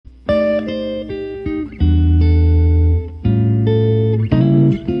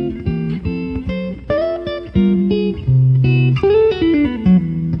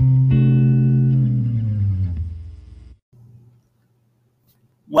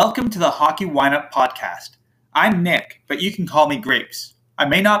Welcome to the Hockey Wineup Podcast. I'm Nick, but you can call me Grapes. I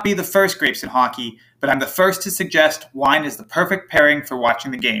may not be the first Grapes in hockey, but I'm the first to suggest wine is the perfect pairing for watching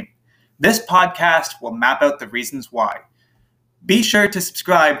the game. This podcast will map out the reasons why. Be sure to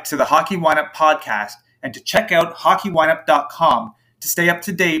subscribe to the Hockey Wineup Podcast and to check out hockeywineup.com to stay up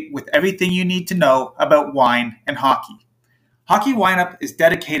to date with everything you need to know about wine and hockey. Hockey Wineup is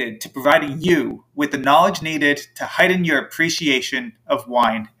dedicated to providing you with the knowledge needed to heighten your appreciation of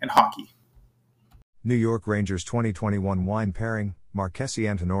wine and hockey. New York Rangers 2021 wine pairing, Marchesi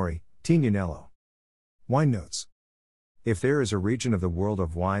Antinori, Tignanello. Wine notes. If there is a region of the world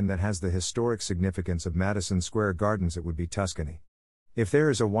of wine that has the historic significance of Madison Square Gardens, it would be Tuscany. If there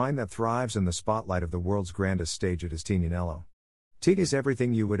is a wine that thrives in the spotlight of the world's grandest stage, it is Tignanello. Tig is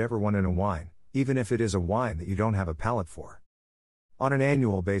everything you would ever want in a wine, even if it is a wine that you don't have a palate for. On an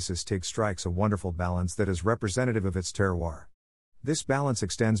annual basis, Tig strikes a wonderful balance that is representative of its terroir. This balance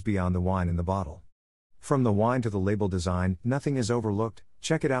extends beyond the wine in the bottle. From the wine to the label design, nothing is overlooked.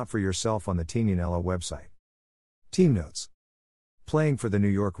 Check it out for yourself on the Tignanello website. Team notes. Playing for the New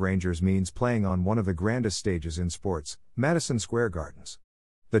York Rangers means playing on one of the grandest stages in sports, Madison Square Gardens.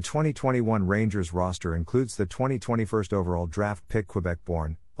 The 2021 Rangers roster includes the 2021 overall draft pick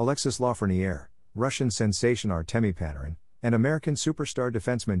Quebec-born Alexis Lafreniere, Russian sensation Artemi Panarin, and American superstar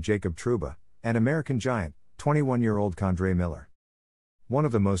defenseman Jacob Trouba, and American giant, 21-year-old K'Andre Miller. One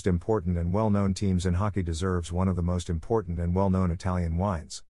of the most important and well-known teams in hockey deserves one of the most important and well-known Italian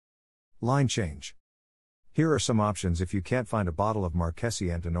wines. Line change. Here are some options if you can't find a bottle of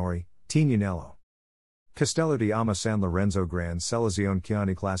Marchesi Antinori, Tignanello. Castello di Ama San Lorenzo Gran Selezione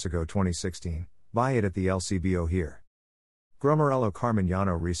Chianti Classico 2016, buy it at the LCBO here. Grumarello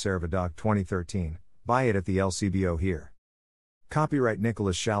Carmignano Riserva DOC 2013, buy it at the LCBO here. Copyright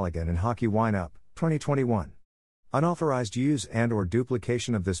Nicholas Shaligan and Hockey Wineup, 2021. Unauthorized use and/or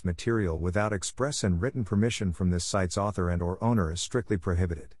duplication of this material without express and written permission from this site's author and/or owner is strictly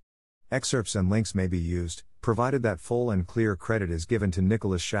prohibited. Excerpts and links may be used, provided that full and clear credit is given to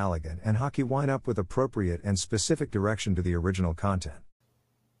Nicholas Shaligan and Hockey Wineup with appropriate and specific direction to the original content.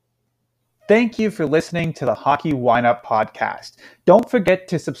 Thank you for listening to the Hockey Wineup Podcast. Don't forget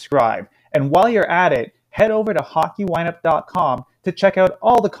to subscribe, and while you're at it, head over to hockeywineup.com to check out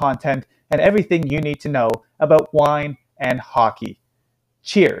all the content and everything you need to know about wine and hockey.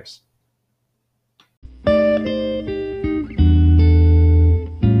 Cheers.